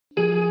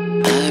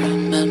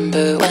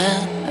remember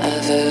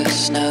whenever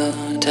snow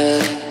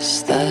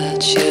does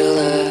that you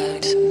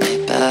liked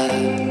me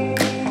back.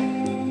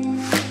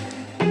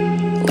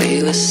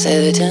 We were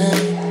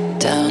sitting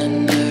down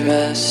in a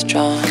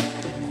restaurant,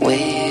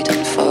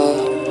 waiting for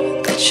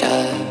the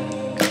check.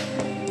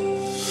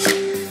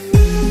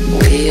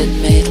 We had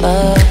made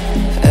love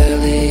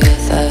earlier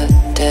that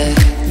day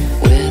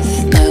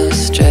with no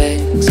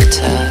strings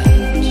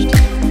attached,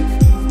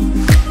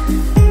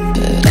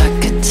 but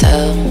I could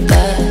tell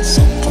that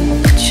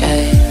something had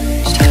changed.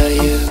 How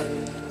you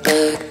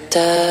looked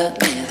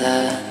at me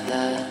that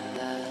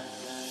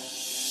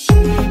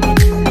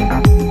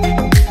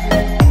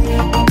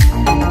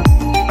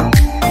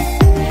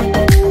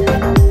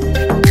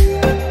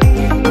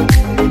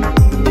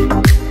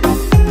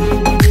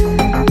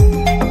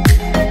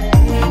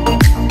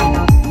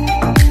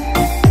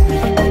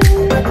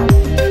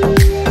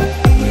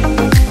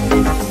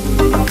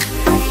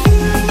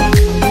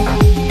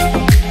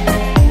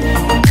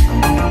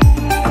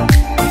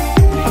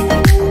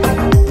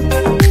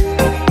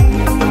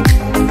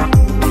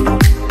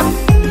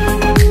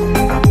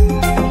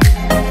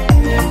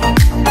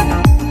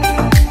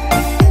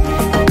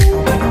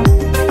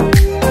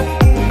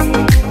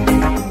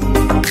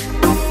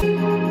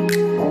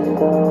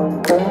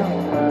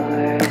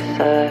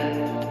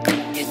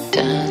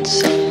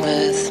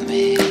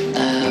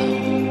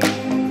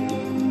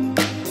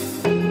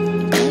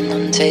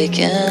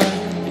taking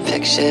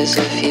pictures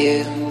of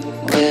you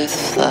with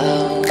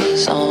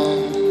flowers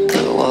on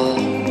the wall.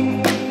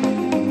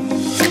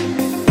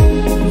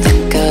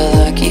 Think I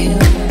like you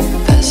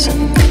best when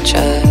you're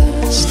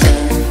dressed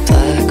in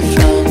black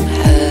from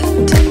head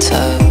to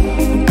toe.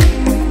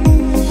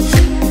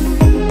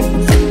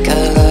 Think I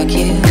like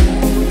you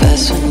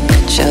best when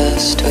you're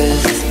just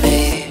with me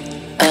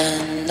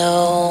and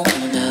no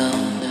one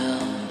else.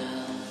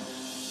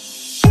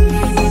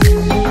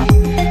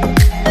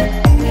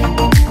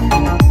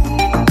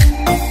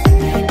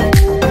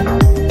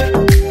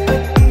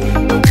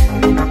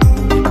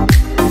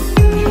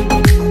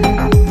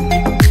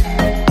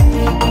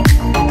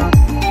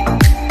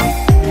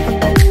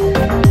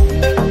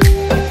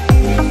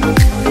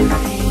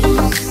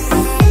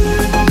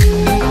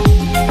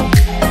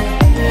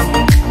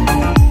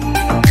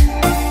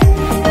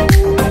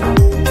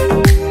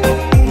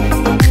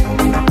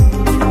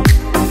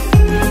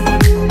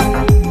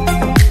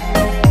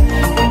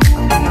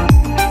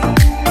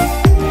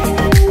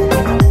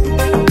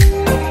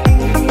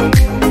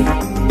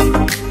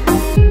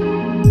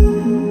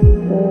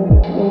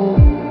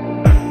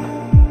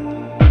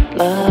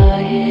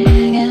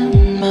 Lying in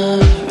my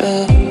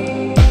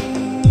room,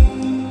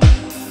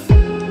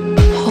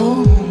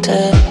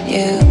 holding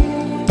you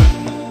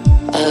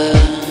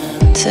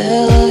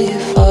until you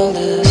fall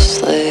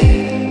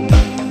asleep,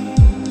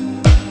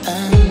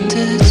 and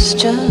it's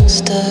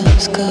just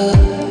as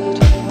good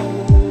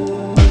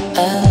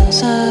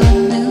as I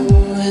knew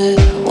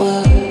it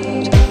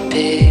would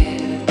be.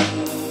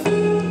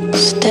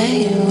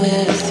 Stay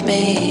with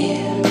me,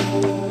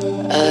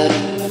 I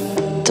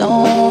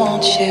don't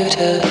want you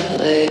to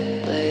leave.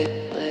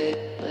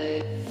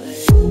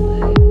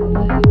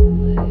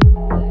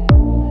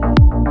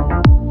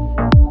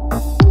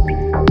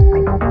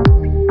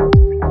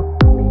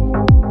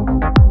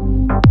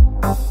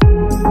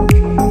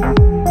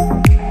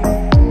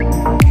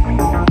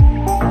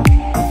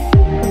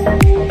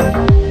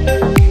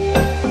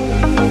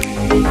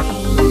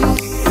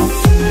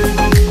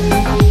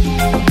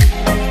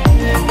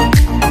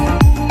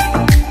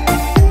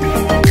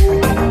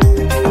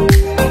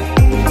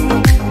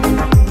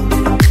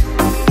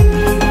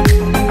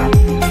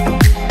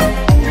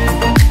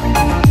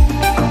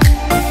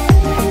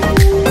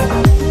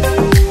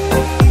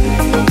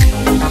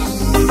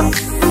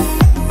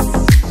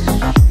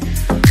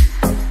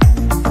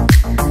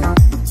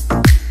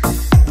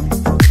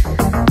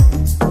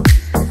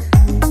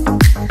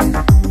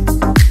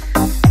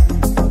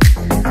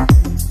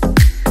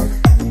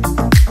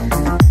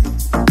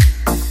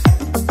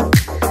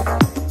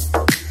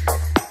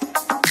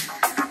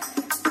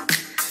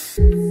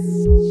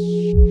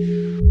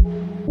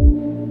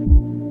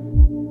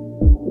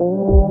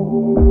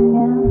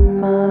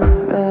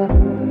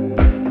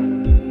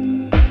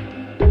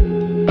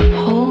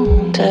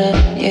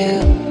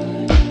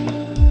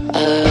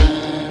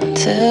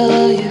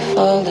 Until you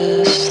fall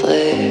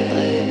asleep.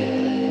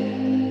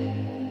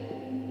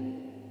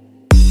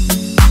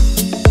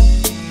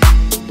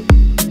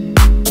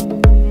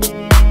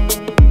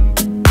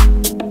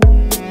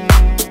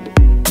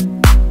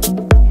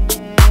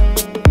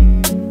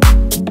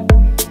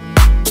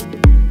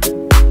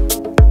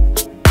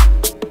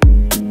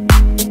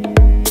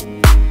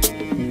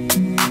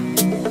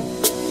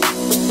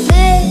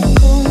 Me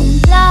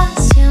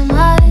complace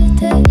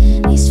amarte,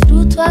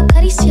 disfruto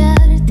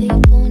acariciarte y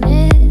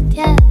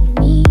ponerte a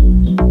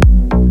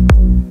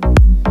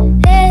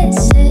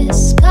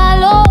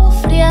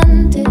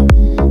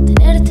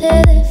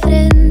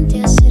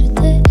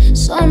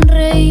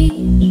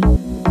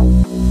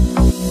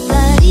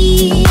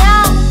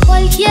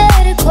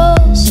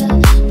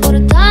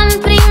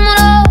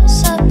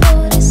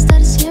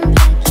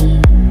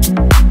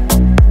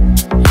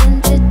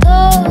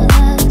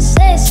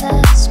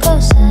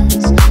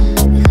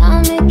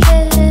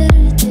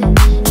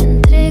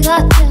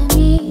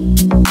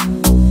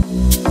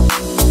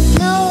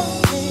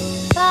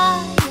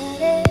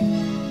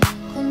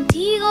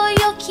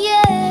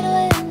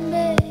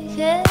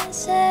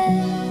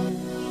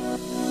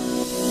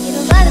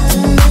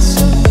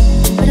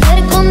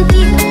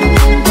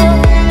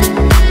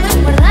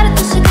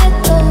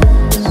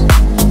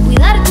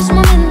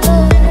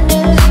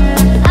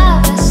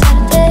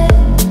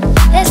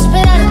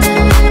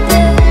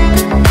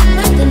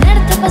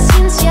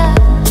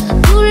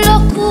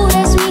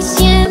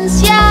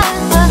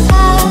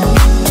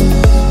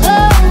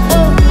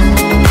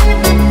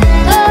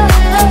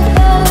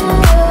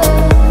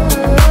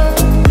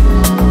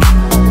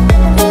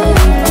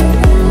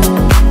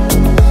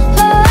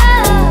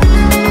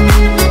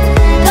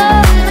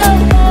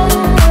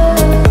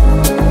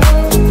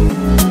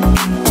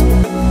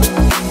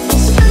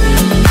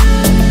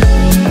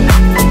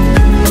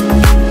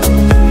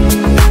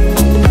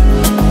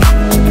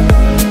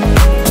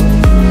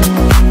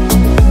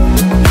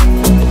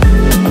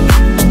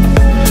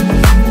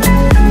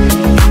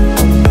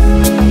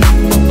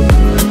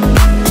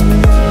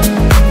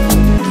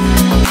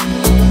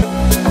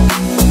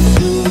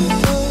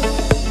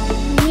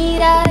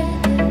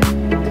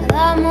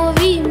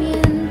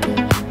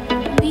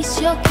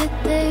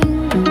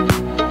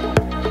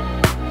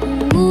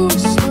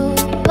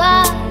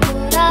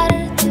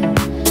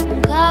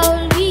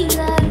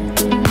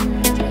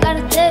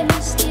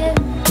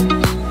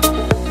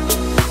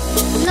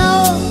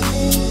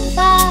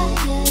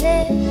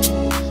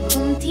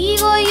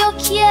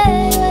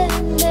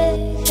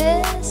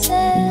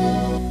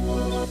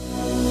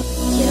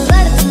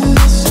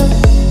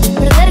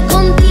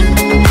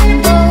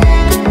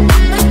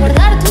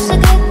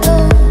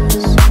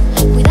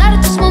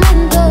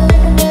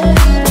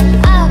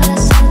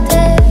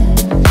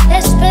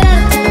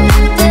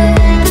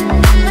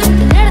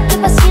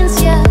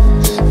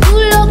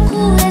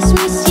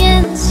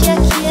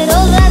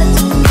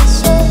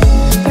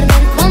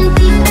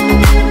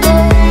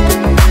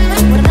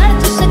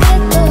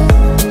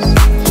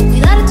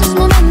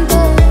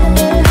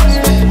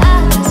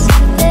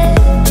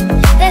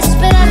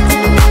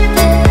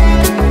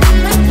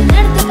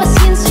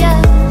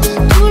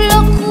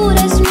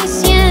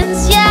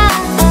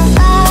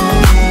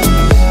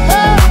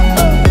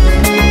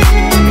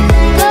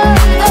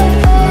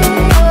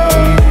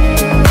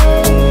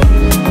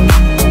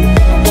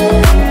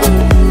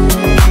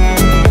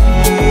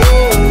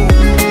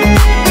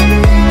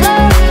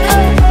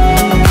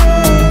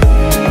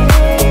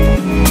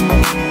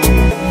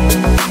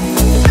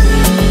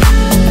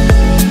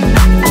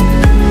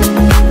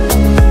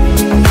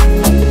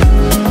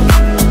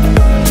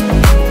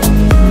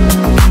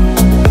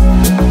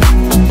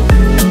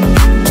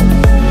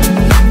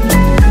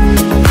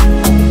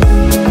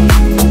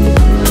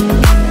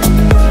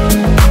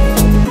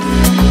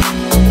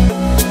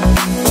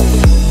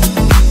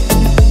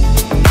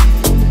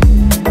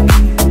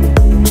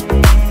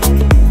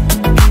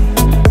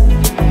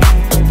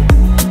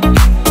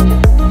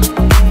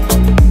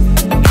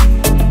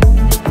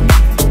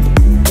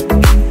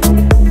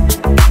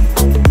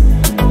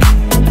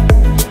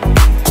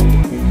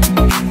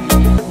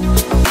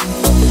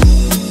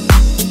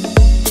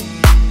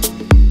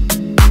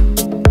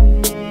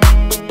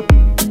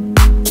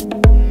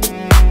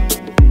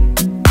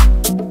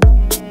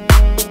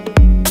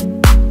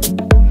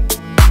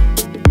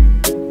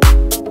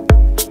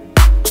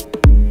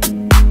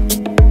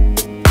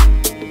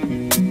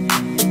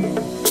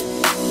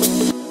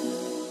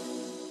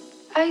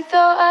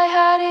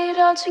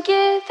all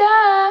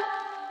together.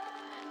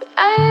 But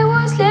I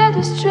was led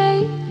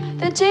astray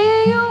the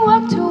day you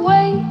walked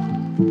away.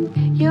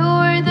 You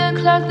were the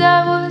clock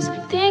that was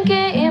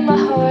thinking in my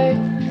heart.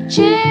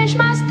 Changed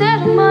my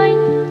state of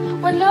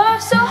mind when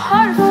love's so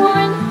hard to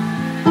find.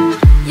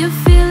 You're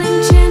feeling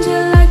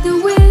changing like the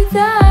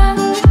weather.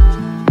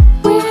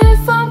 We're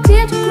from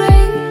clear to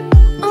gray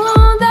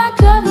on that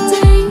cloudy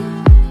day.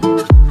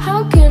 How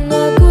can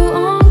I go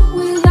on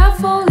without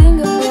falling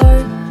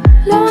apart?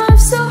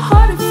 Love's so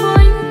hard to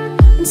find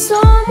when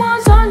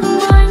someone's on your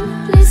mind.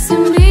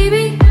 Listen,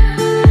 baby,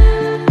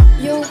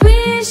 your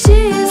wish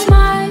is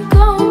my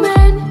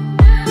command.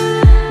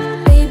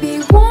 Baby,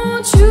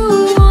 won't you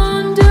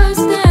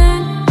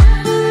understand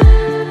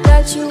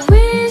that your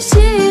wish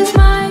is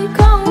my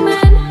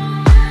command?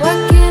 What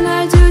can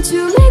I do to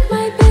make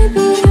my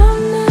baby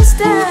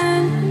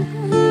understand?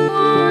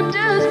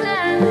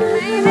 Understand,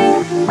 baby,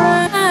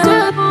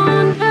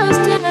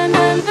 understand,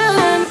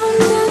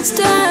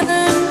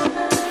 understand.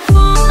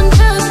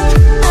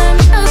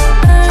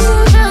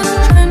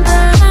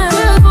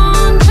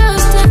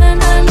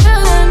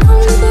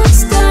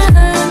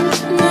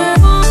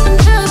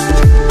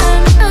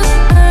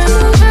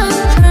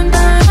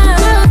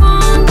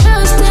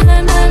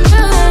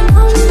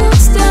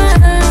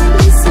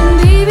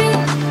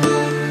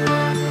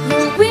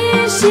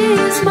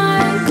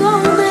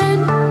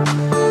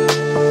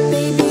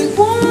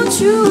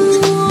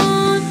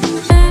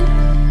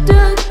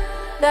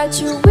 That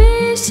your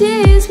wish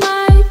is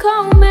my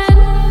command.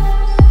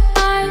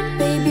 My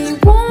baby,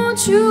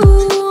 won't you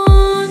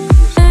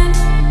understand?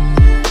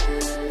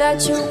 That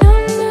you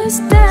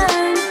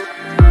understand.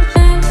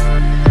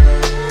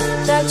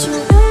 That you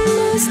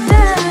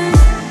understand.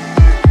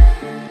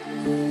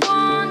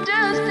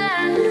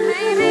 Understand,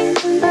 baby.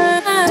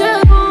 Understand, understand.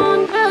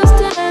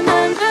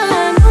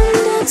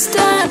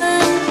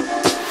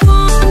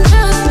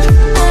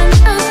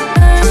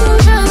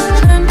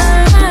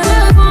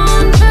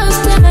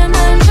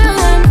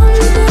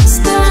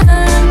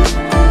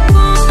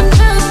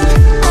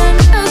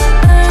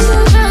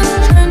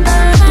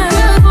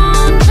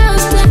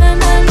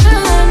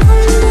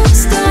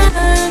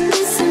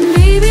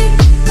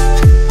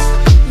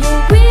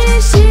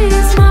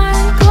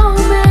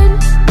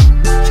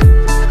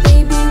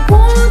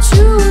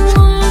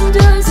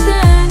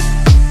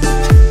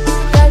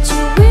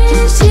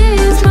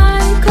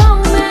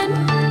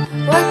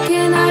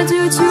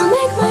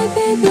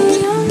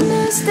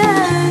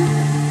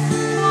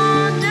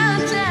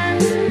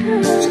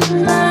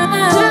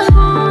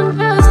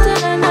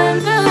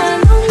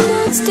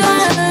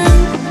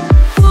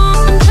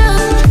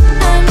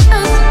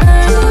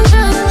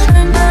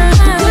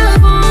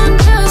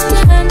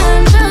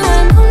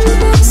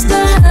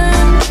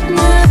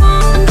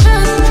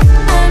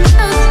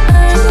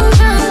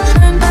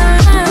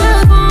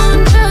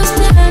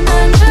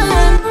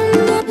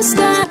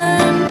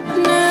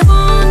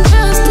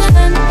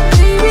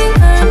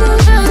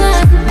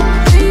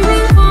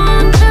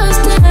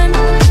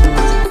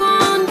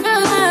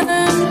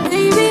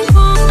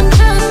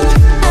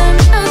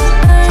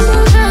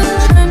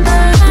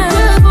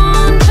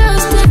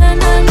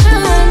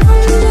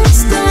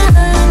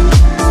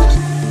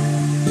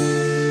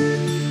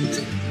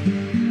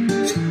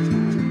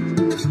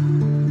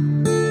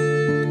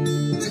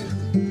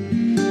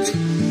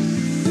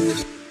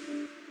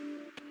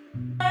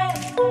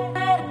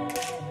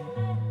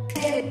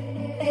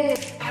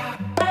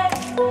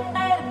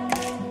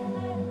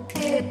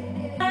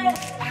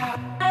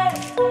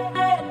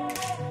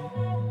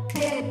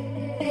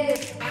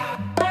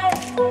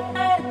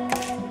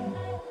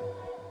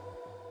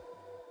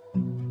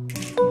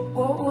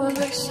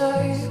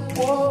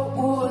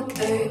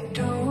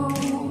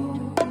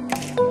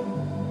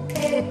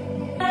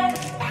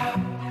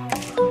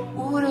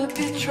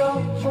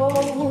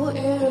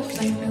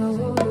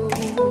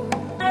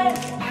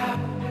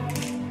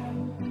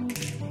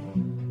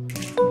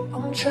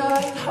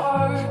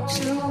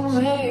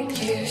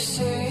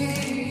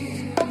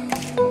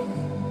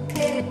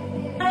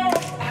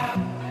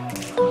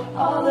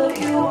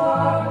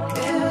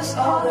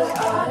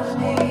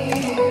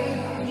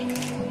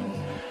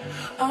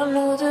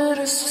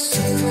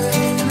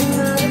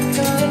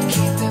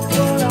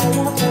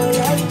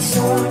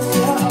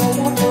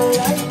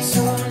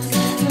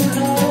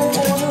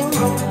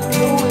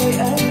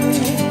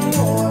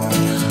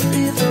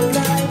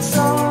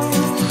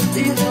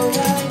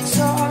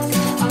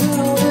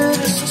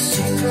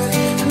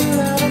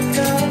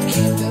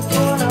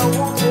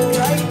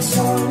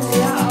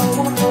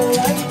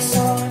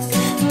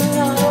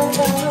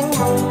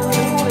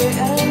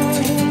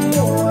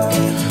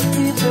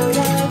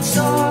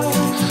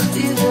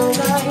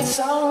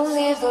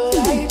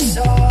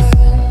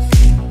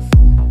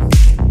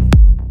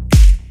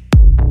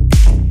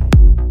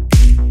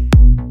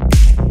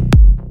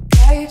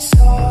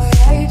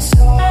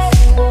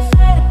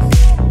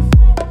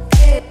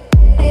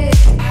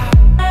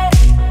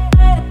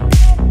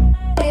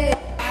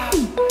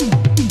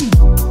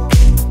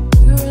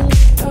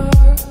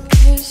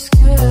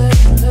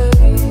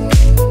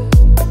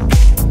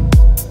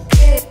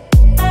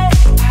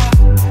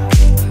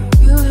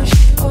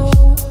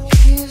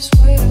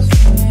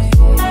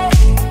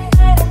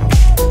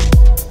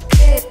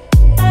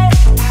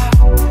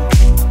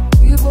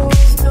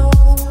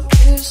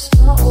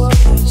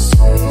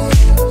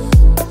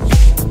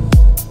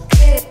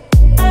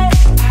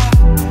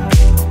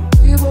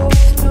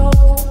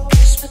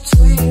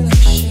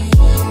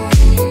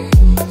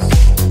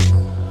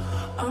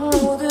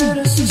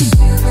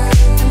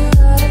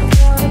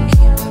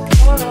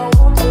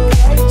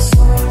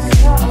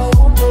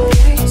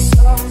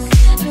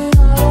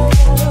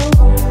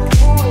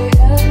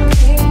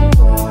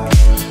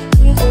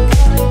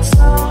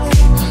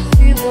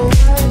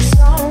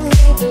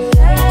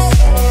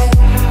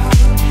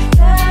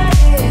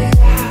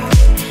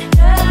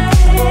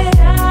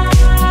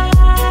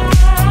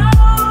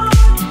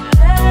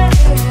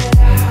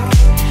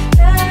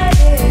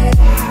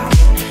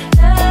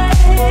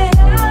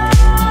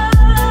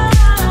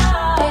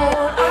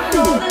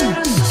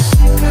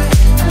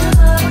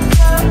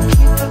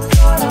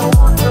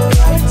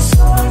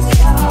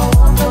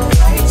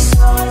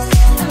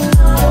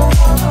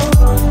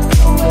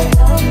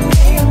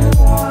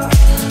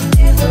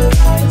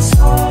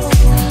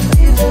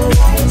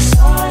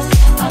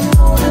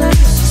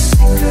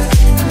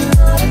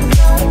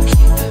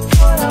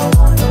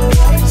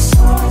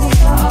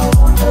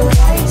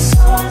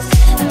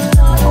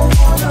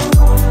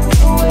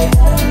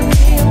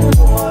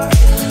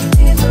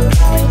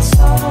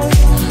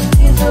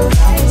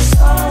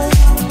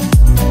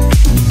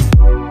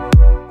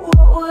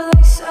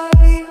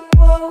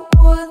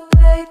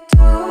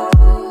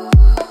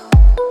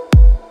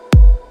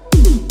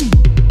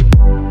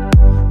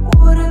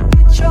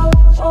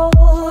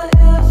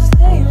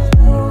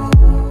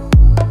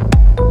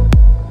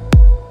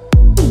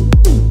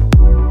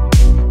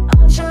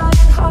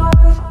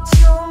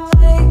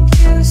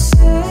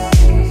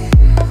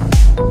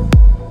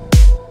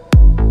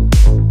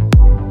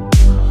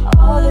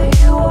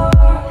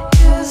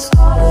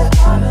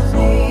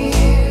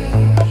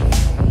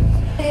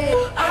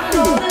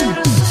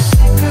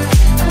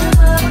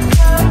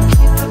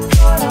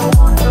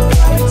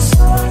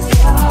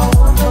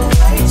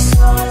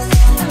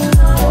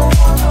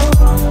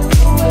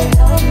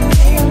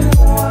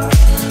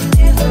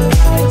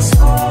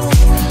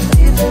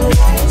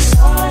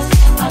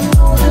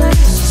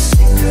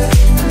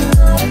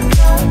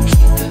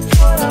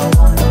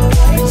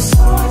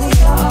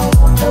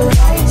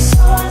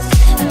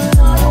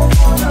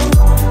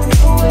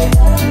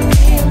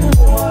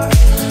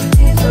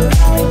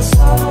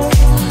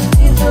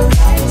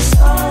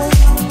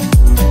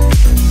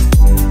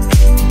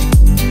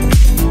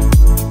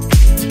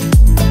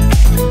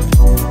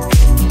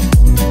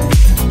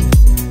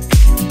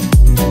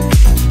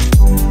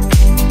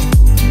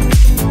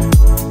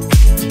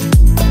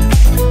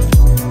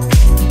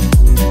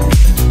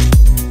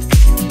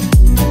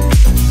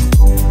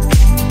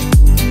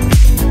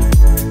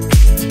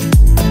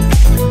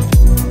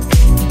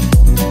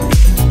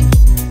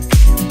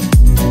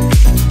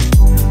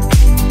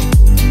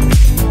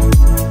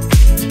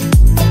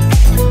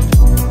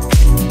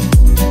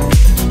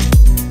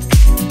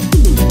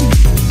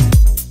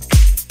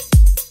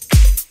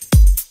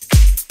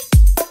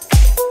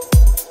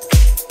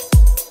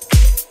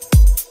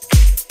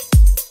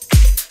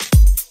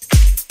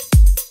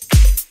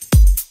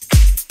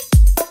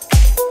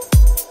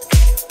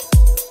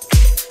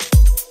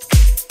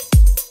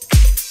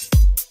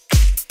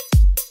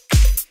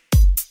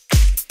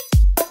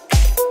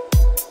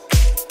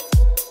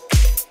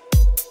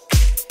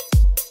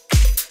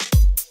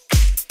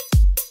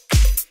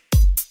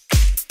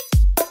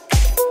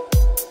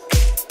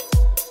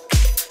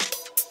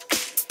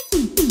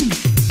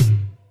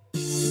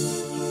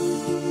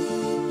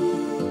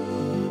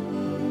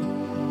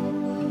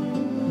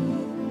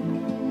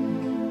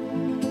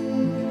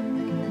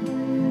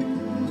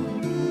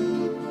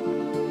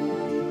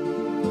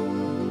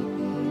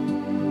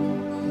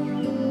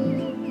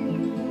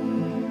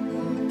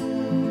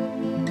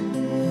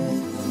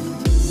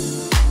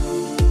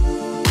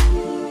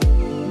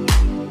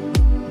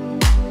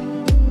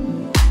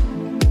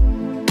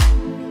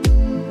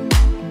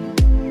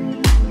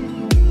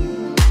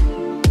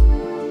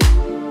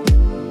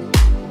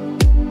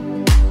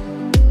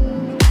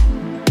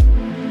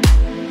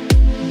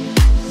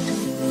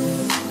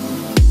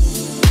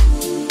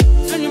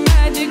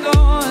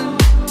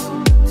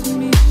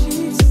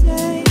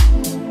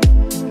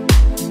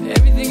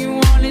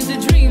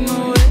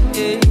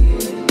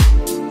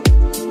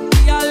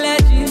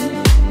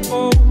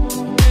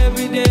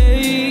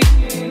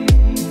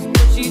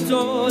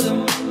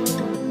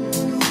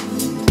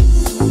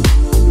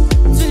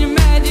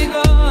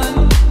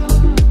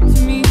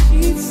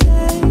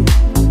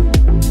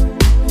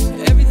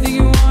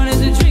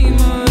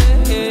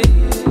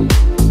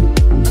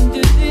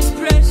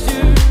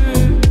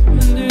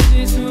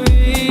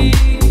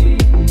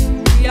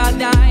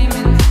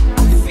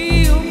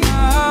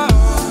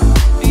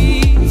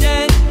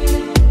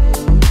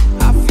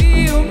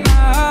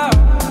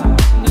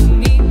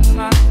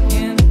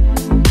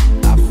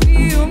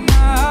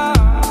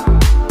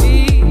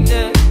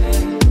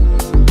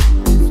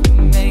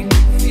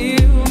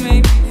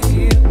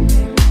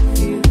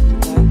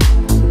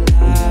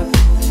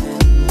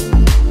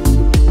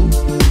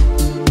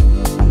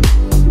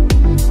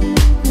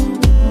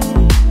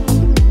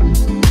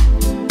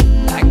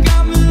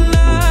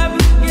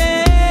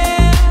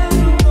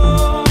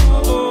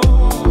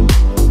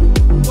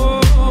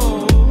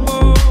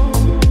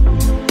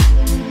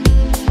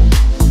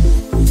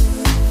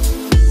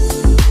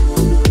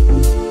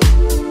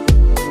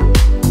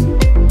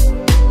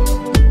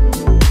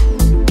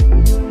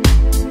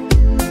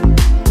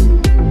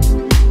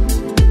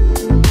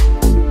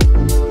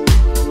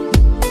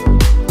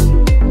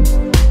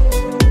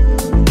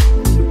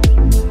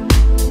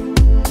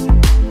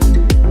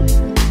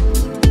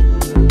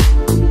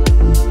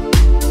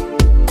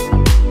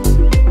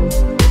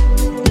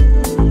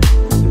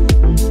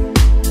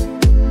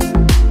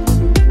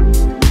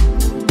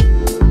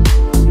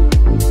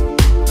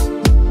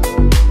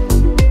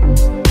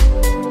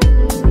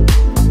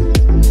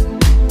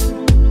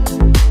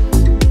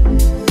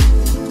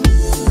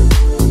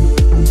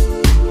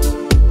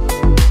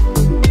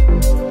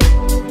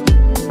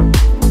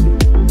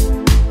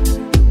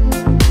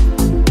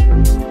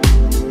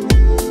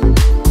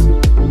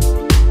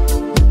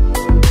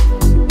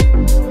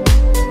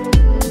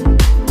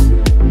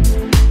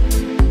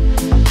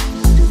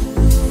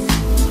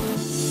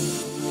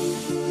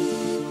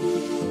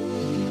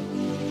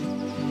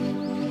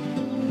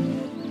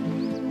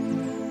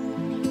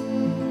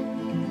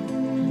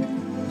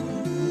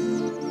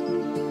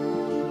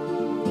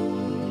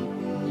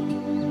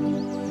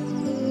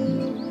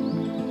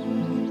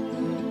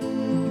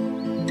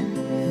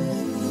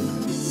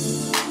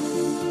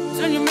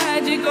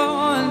 magic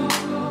on.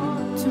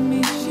 To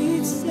me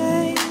she'd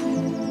say,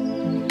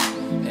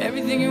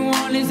 everything you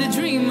want is a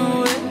dream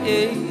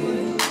away.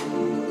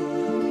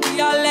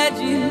 We are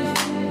legends,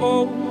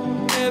 oh,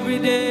 every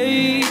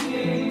day.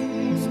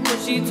 That's what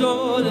she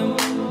told him.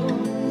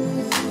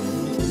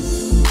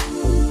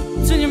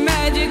 Turn your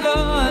magic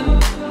on.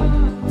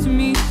 To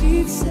me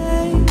she'd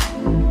say,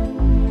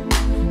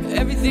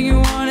 everything you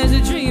want is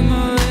a dream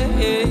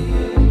away.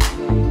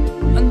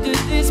 Under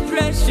this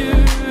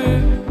pressure,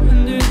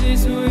 under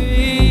this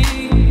weight,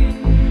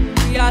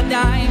 we are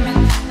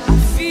diamonds. I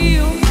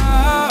feel my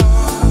heart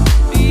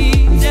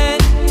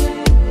beating.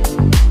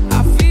 I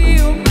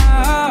feel my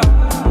heart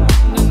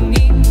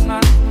underneath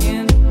my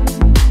skin.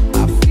 I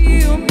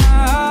feel my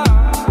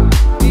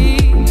heart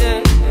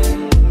beating.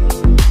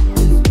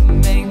 Just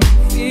make me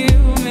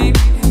feel, make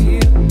me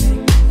feel, make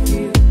me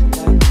feel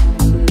like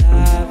I'm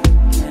alive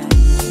again.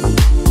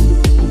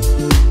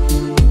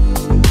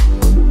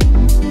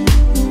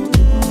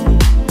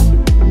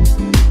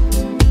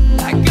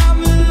 Like I'm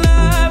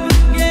alive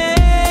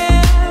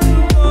again.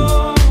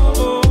 Oh,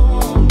 oh,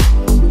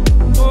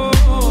 oh,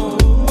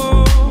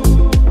 oh.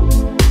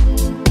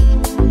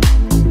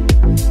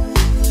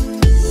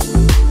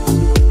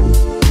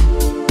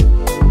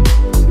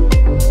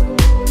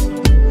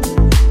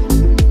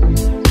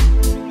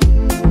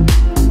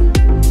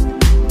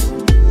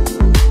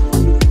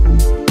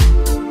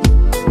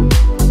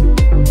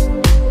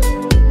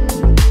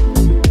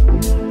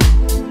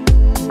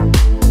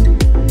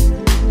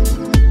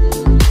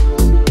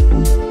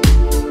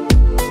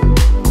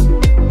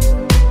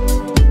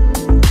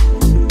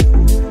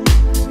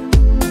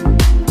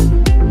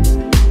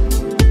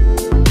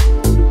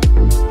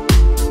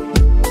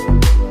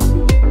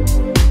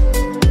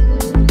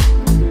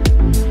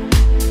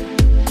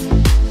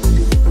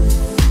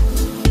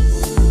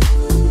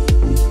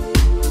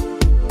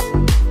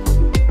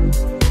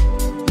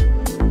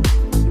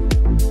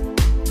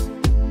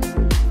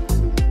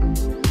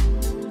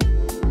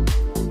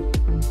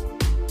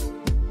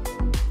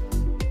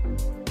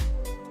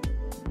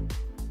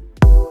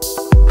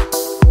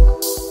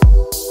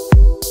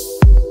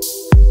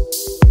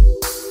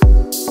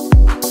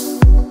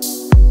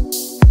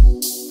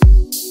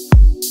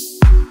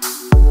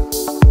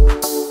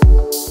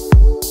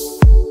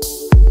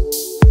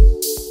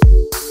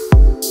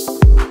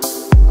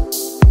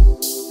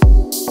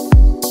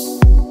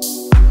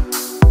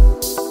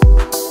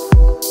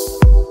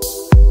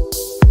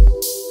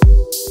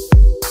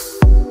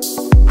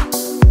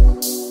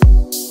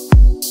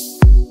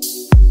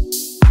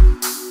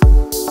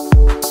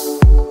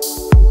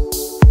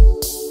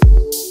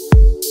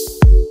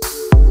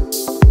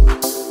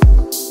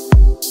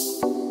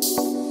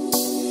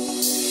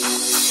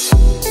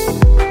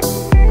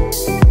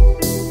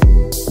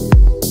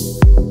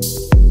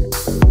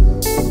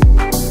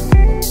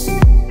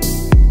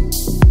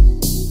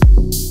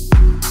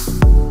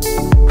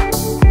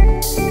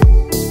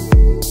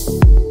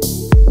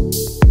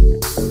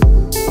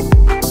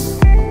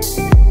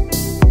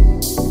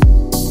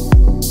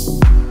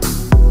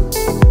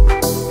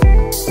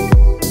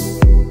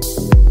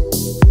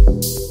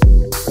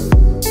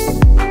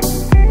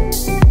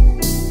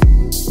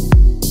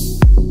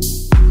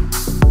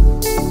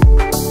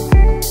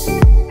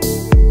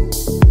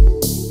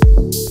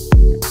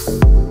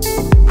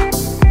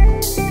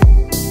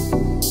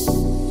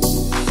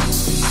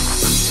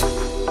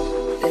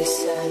 They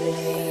send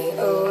me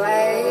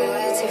away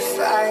to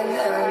find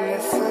them a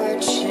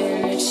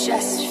fortune, a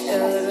chest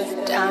filled with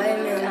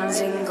diamonds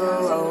and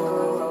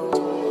gold.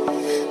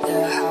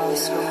 The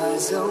house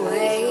was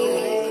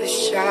awake with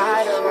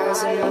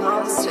shadows and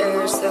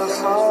monsters. The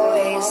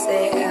hallways,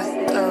 they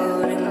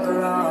echoed and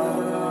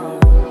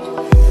groaned.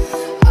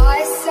 I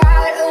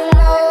sat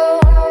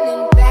alone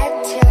in bed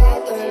till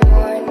the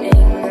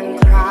morning. I'm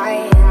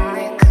crying,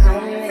 they're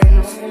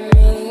coming for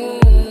me.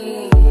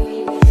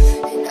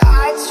 And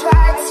I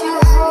tried to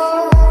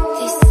hold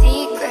these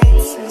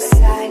secrets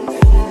inside me.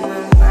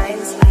 My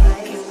mind's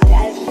like a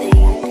deadly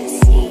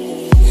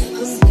disease.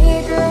 I'm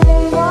bigger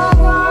than my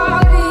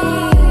body.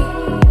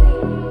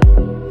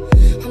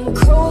 I'm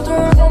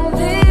colder than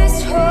this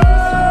hole.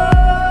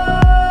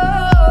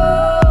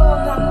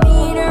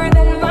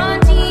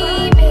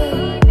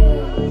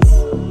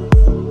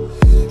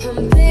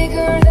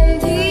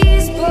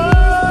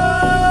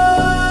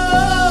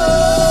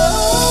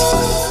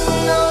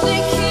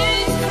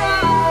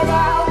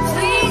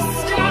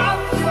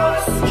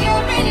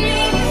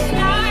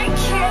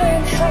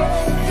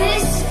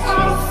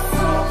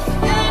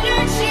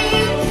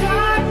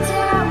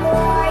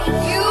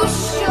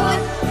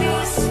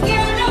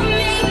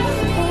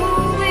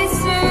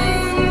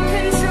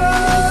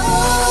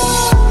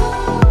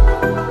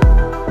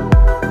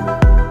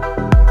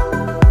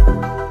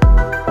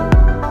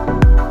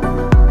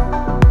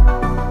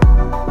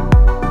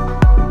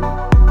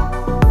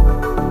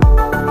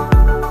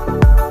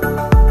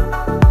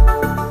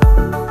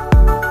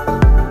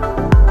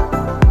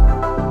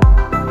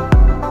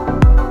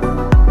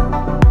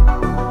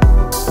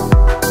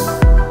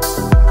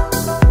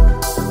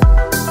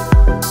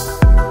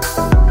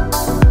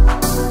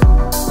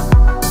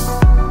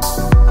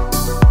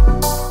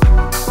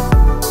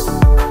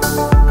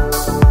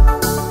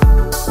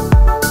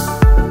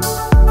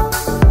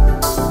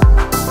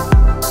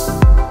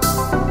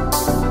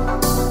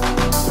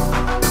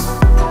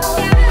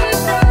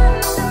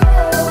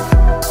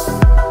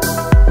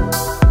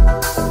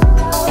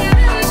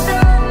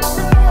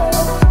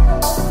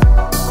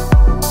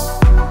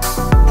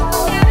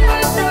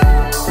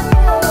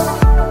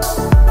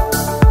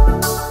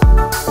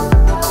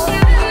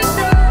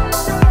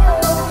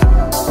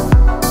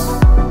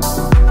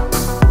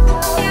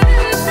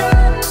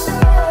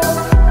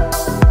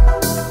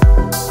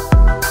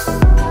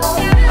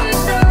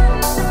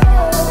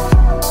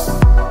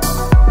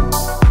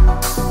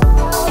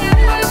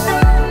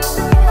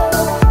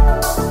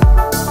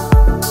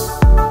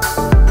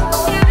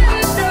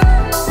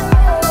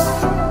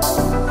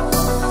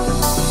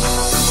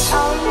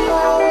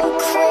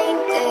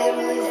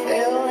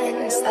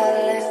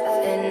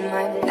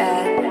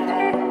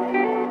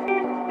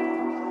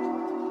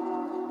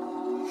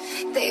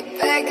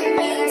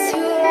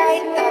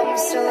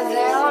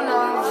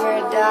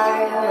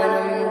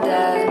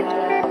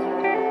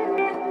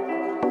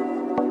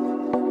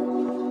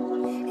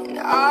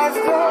 I've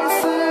grown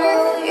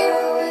familiar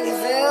with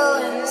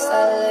villains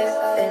that live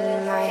in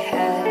my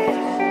head.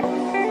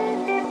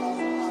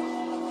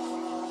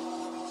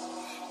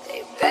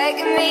 They beg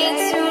me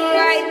to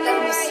write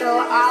them so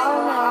I'll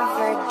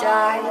never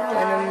die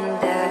when I'm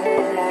dead.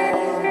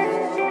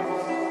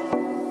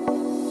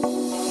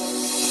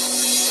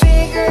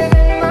 Bigger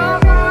than my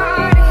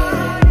body,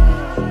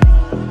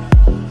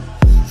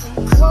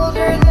 I'm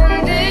colder than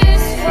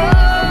this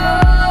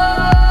foam.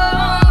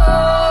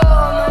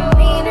 I'm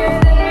meaner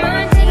than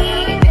my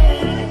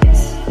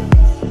demons,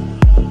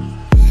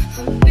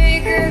 I'm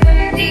bigger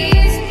than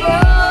these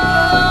bones.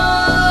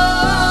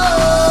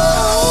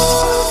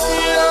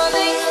 And all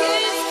the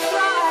kids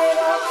cry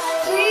out,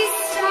 please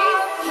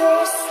stop,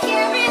 you're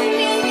scaring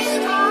me.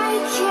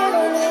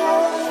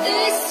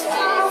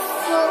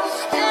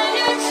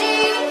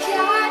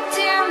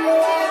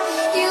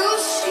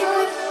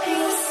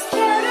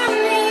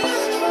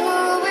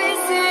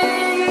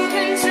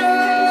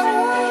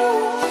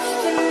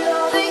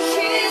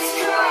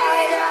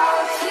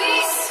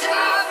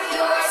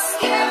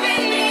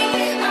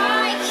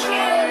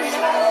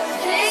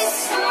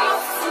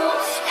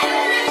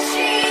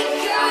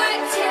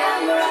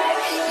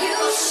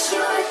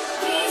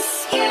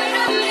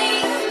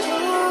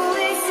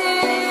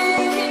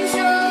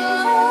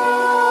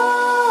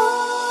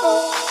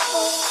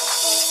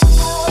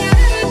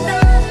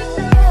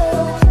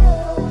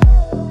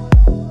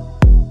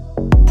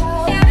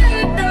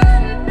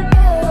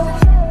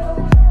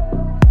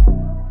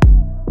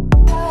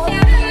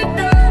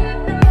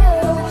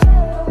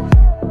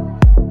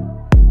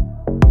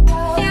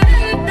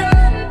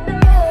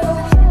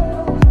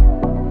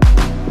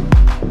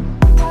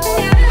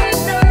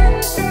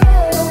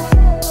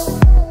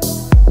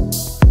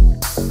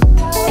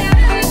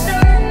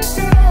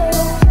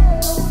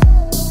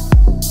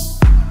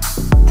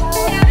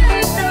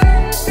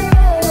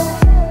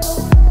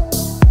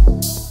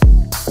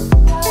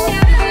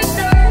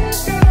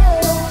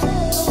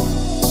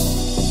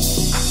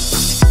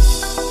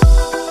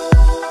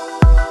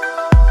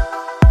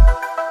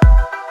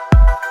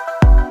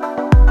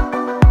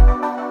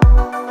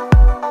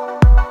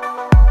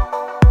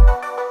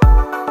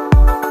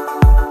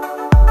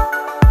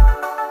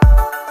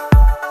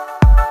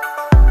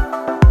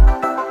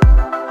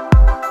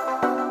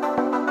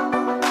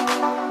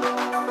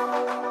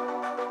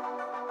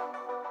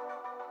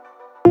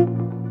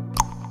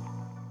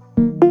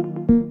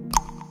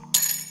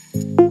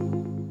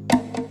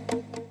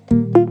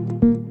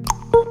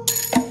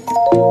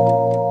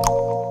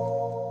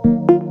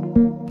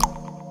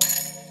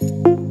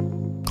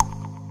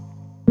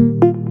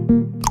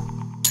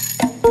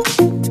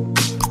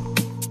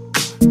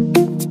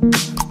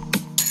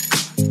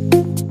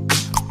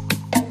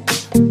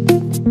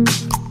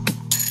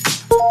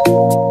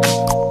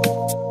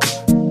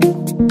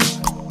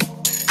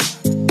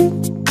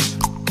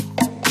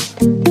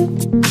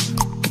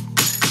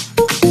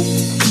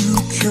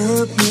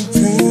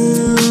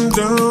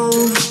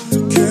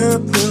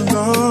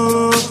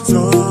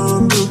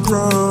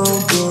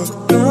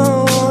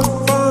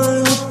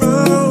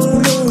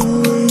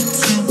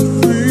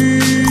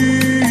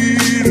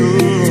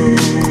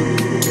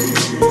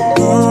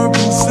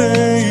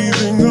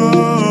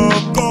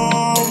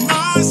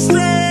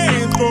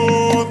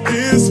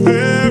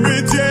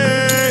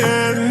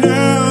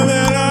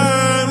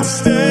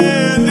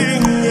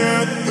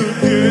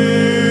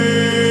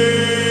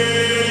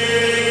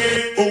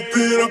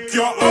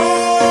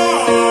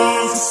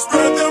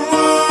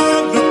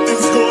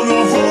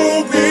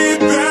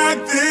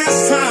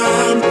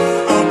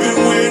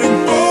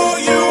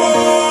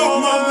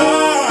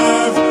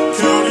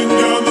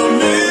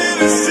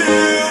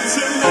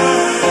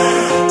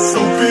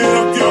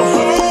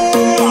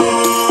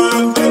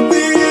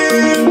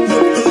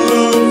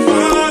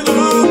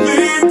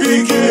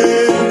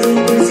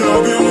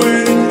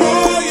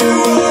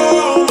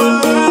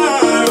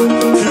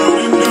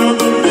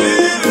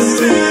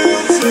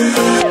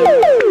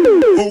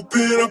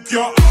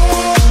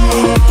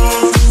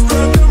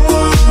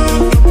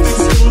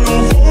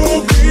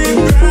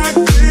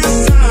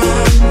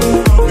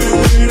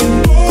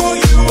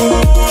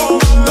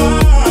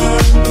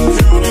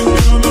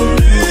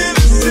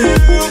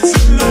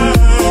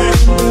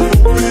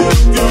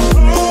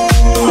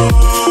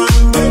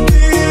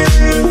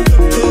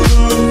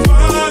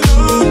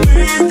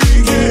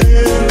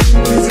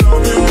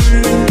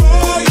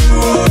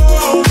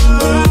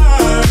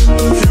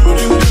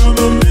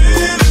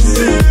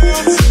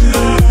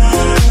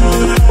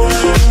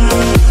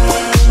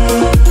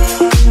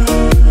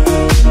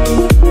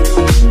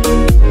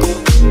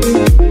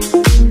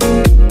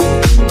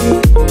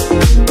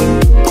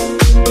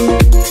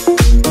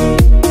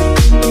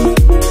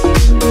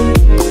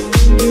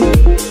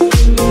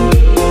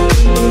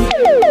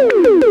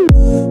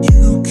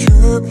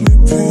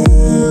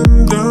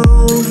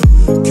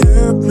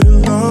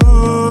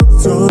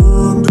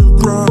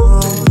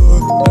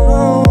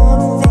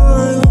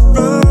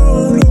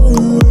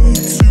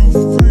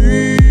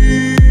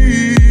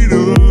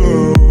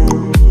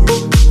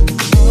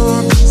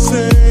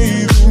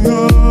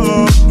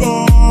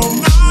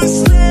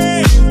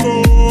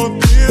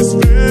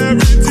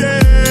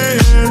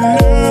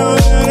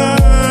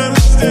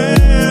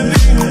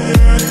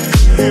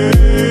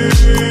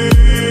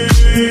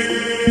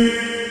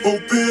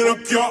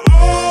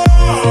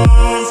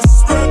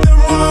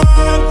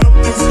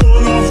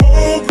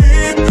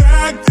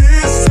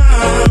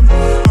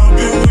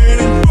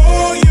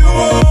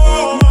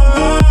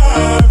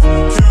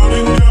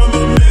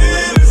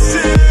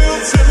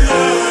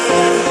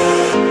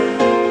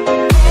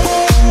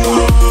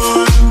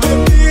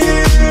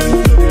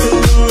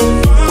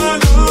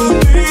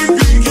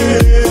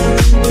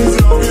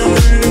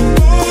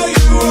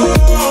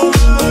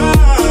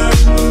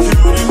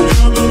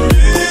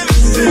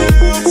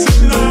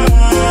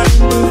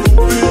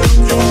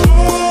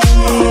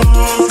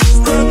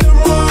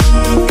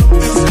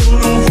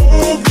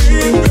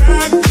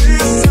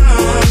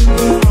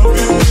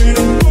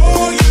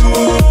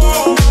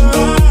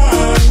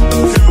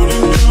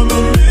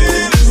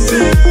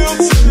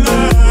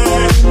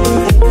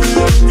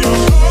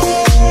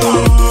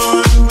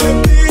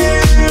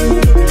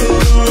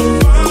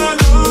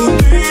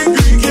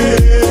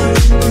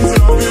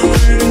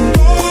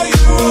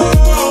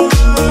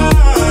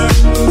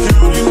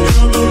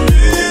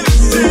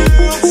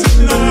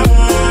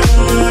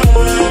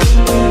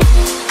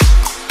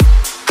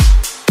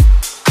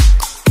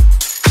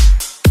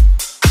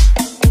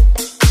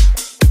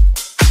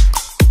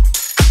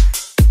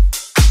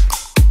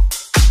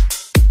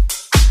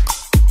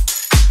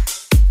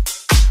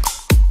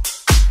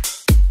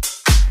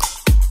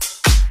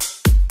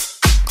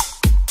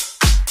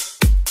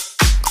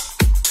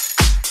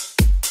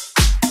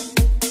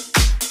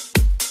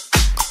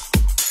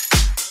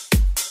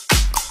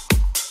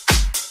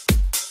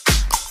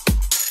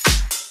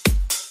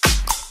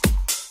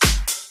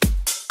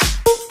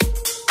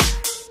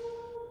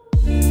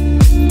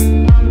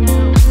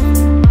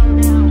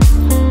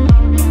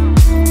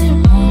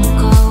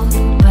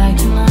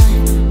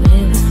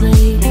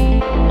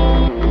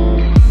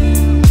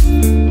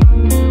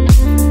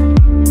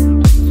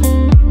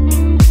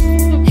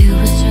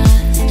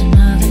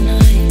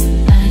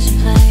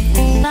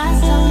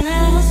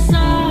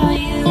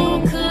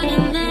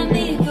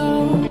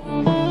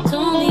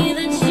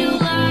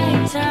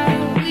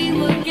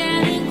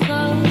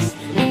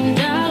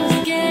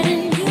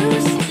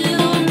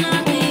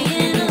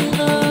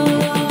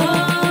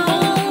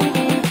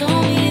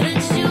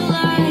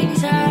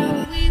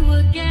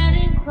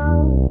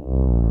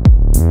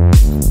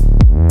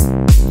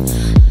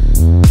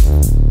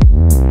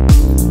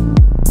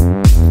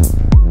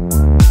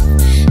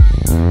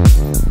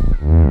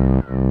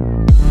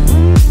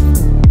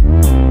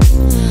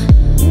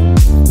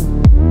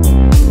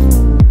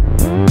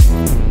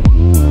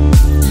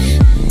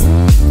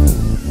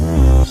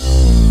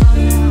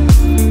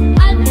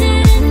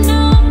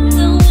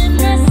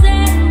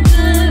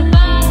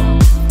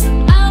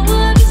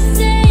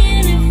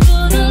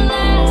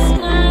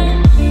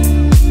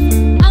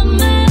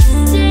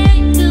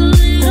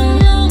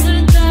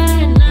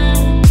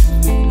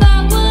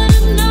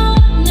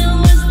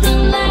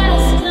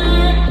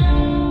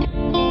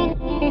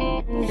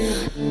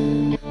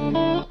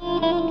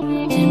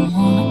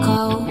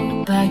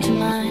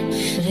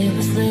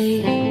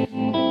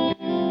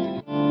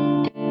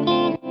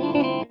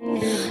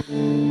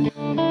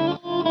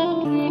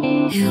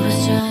 It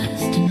was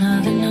just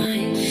another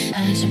night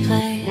as you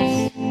played.